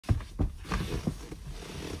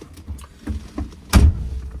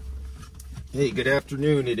Hey, good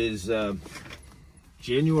afternoon. It is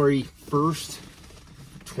January 1st,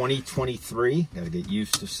 2023. Got to get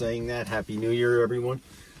used to saying that. Happy New Year, everyone.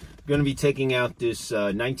 I'm going to be taking out this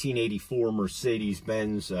 1984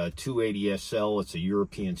 Mercedes-Benz 280 SL. It's a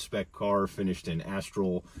European spec car finished in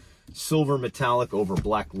astral silver metallic over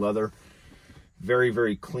black leather. Very,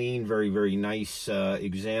 very clean, very, very nice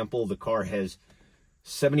example. The car has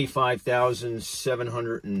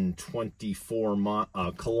 75,724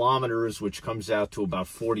 kilometers, which comes out to about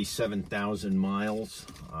 47,000 miles.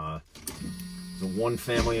 It's a one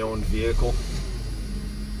family-owned vehicle.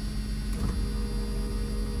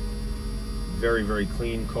 Very, very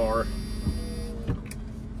clean car.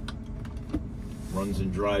 Runs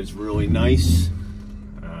and drives really nice.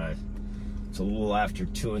 It's a little after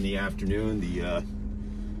 2 in the afternoon.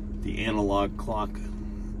 The analog clock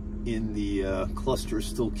in the cluster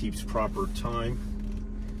still keeps proper time.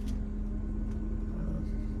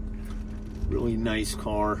 Really nice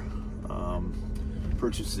car.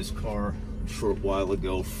 Purchased this car a short while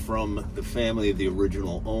ago from the family of the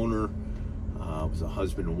original owner. It was a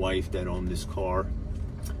husband and wife that owned this car,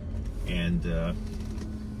 and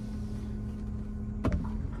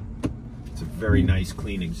it's a very nice,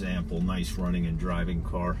 clean example. Nice running and driving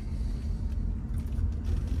car.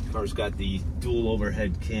 Car's got the dual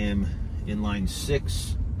overhead cam inline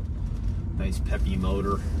 6, nice peppy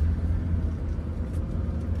motor.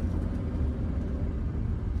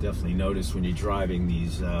 Definitely notice when you're driving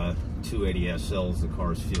these 280 SLs, the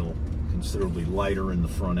cars feel considerably lighter in the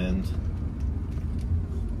front end.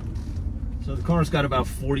 So the car's got about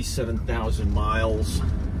 47,000 miles.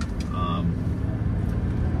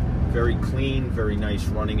 Very clean, very nice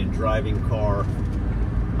running and driving car.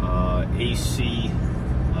 AC.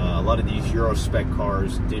 A lot of these Euro spec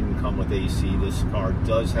cars didn't come with AC. This car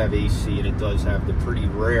does have AC, and it does have the pretty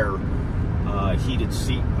rare heated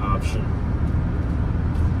seat option.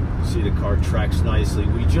 See, the car tracks nicely.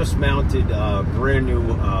 We just mounted brand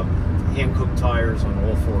new hand-cooked tires on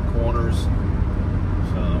all 4 corners.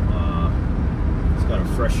 So it's got a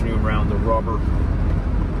fresh new round of rubber.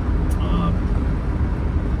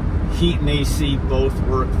 Heat and AC both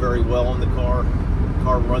work very well in the car. The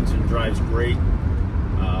car runs and drives great.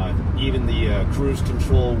 Even the cruise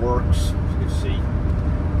control works, as you can see.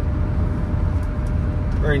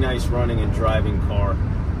 Very nice running and driving car.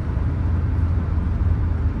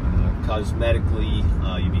 Cosmetically,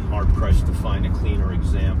 you'd be hard-pressed to find a cleaner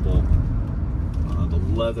example. The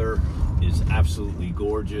leather is absolutely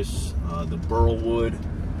gorgeous. The burl wood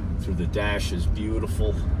through the dash is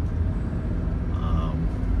beautiful.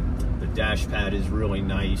 The dash pad is really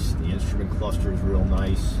nice. The instrument cluster is real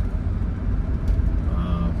nice.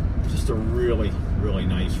 Just a really, really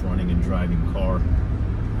nice running and driving car.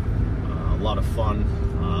 A lot of fun.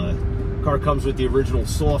 Car comes with the original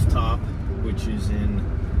soft top, which is in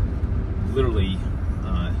literally,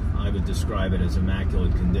 I would describe it as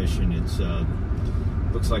immaculate condition. It's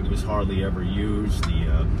looks like it was hardly ever used.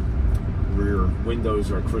 The rear windows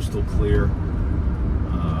are crystal clear.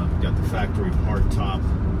 Got the factory hard top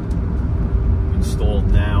installed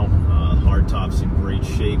now. Hard top's in great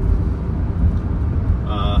shape.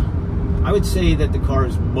 I would say that the car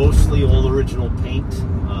is mostly all original paint.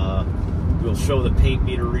 We'll show the paint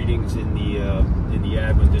meter readings in the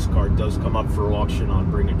ad when this car does come up for auction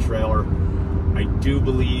on Bring a Trailer. I do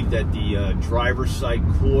believe that the driver's side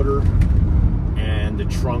quarter and the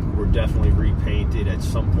trunk were definitely repainted at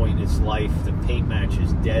some point in its life. The paint match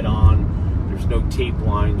is dead on. There's no tape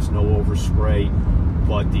lines, no overspray,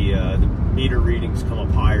 but the meter readings come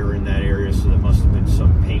up higher in that area, so there must have been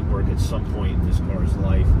some paint work at some point in this car's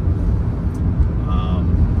life.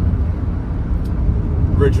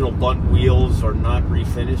 Original bunt wheels are not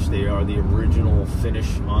refinished. They are the original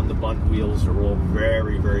finish on the bunt wheels. They're all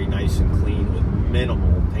very, very nice and clean with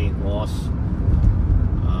minimal paint loss.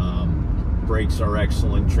 Brakes are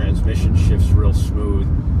excellent. Transmission shifts real smooth.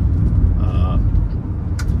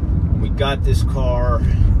 When we got this car,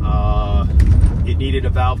 it needed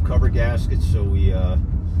a valve cover gasket, so we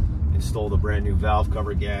installed a brand new valve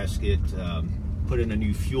cover gasket, put in a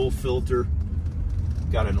new fuel filter,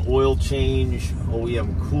 got an oil change,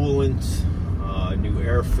 OEM coolant, new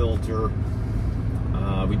air filter.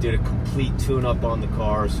 We did a complete tune-up on the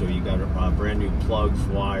car, so you got brand new plugs,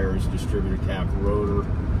 wires, distributor cap, rotor.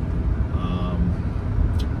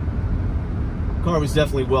 Car was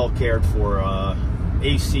definitely well cared for.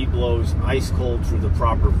 AC blows ice cold through the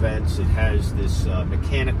proper vents. It has this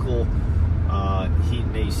mechanical heat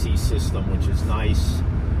and AC system, which is nice.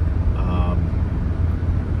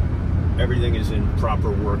 Everything is in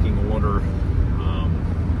proper working order.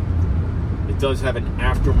 It does have an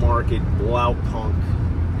aftermarket Blaupunk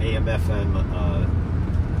AM/FM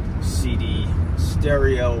CD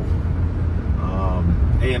stereo.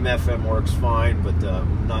 AM/FM works fine, but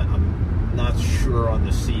I'm not sure on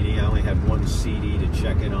the CD. I only had one CD to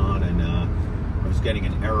check it on, and I was getting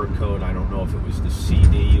an error code. I don't know if it was the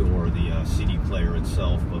CD or the CD player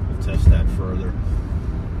itself, but we'll test that further.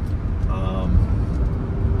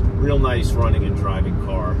 Real nice running and driving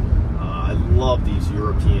car. I love these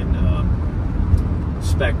European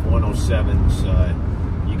spec 107s.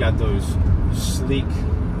 You got those sleek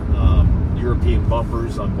European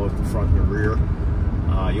bumpers on both the front and the rear.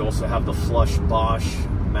 You also have the flush Bosch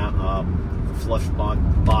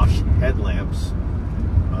headlamps,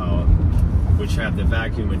 which have the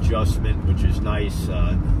vacuum adjustment, which is nice.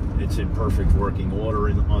 It's in perfect working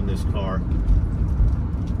order on this car.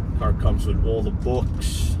 Car comes with all the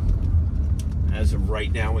books. As of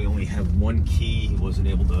right now, we only have one key. He wasn't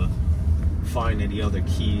able to find any other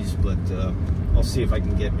keys, but I'll see if I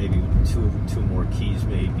can get maybe two more keys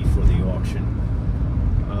made before the auction.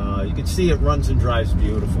 You can see it runs and drives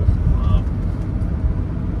beautiful.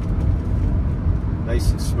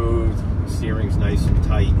 Nice and smooth. Steering's nice and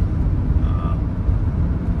tight.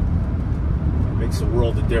 Makes a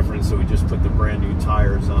world of difference. So we just put the brand new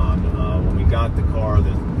tires on. When we got the car,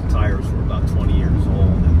 the tires were about 20 years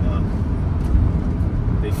old, and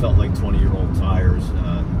they felt like 20-year-old tires.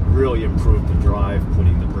 Really improved the drive,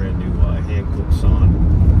 putting the brand new hand clips on.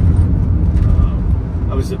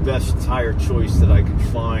 That was the best tire choice that I could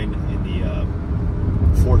find in the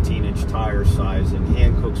 14-inch tire size, and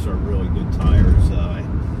Hancooks are really good tires. I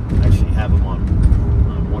actually have them on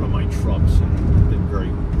one of my trucks, and I've been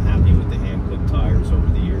very happy with the Hankook tires over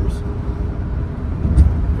the years.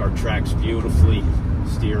 Car tracks beautifully.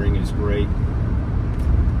 Steering is great.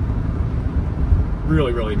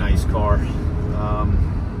 Really, really nice car.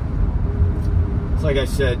 Like I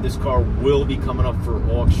said, this car will be coming up for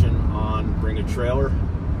auction on Bring a Trailer.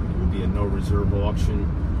 It will be a no reserve auction.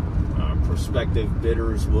 Prospective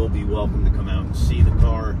bidders will be welcome to come out and see the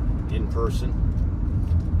car in person.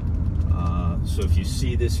 So if you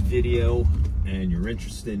see this video and you're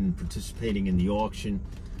interested in participating in the auction,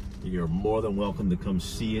 you're more than welcome to come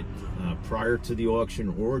see it prior to the auction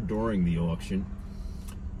or during the auction.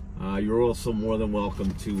 You're also more than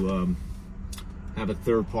welcome to have a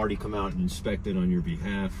third party come out and inspect it on your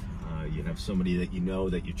behalf. You have somebody that you know,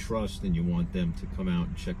 that you trust, and you want them to come out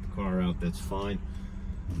and check the car out, that's fine.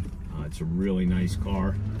 It's a really nice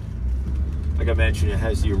car. Like I mentioned, it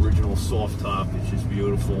has the original soft top, which is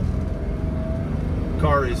beautiful. The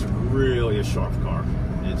car is really a sharp car.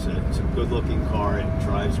 It's a good looking car. It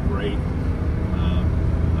drives great.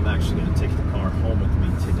 I'm actually going to take the car home with me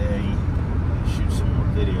today, shoot some more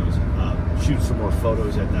videos, shoot some more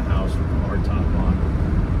photos at the house with the hard top on.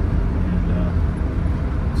 And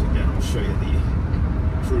so again, I'll show you the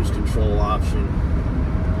cruise control option.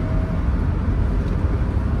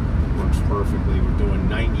 Works perfectly. We're doing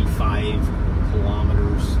 95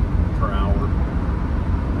 kilometers per hour. I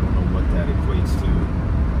don't know what that equates to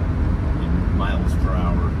in miles per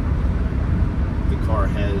hour. The car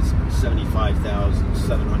has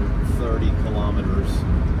 75,730 kilometers.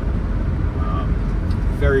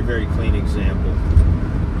 Very, very clean example.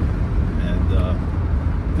 And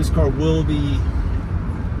this car will be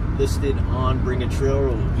listed on Bring a Trailer.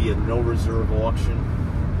 It will be a no reserve auction.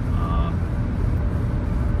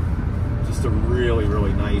 Just a really,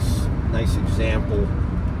 really nice example.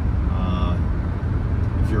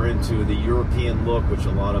 If you're into the European look, which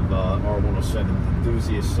a lot of R107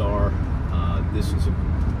 enthusiasts are, this is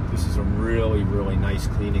a really, really nice,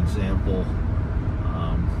 clean example.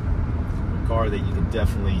 A car that you can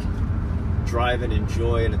definitely drive and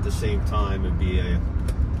enjoy, and at the same time, and be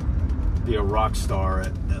a rock star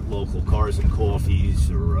at local Cars and Coffees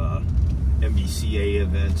or MBCA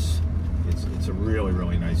events. It's a really,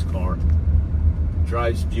 really nice car.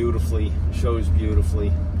 Drives beautifully, shows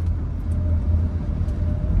beautifully.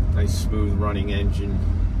 Nice smooth running engine.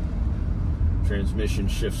 Transmission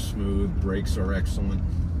shifts smooth. Brakes are excellent.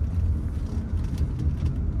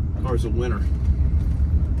 Car's a winner.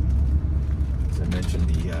 As I mentioned,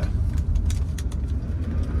 the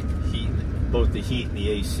heat, both the heat and the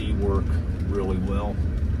AC work really well.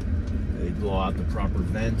 They blow out the proper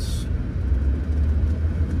vents.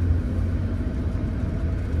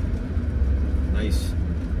 Nice,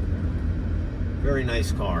 very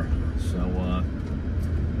nice car. So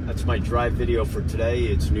that's my drive video for today.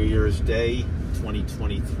 It's New Year's Day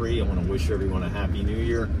 2023. I want to wish everyone a happy new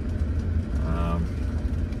year.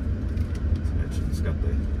 It's got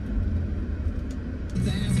the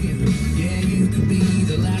yeah, you could be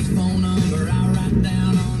the last phone number I write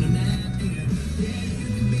down on a napkin. Yeah, you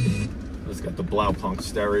could be. It's got the Blaupunk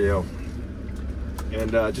stereo.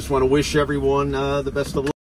 And just want to wish everyone the best of luck.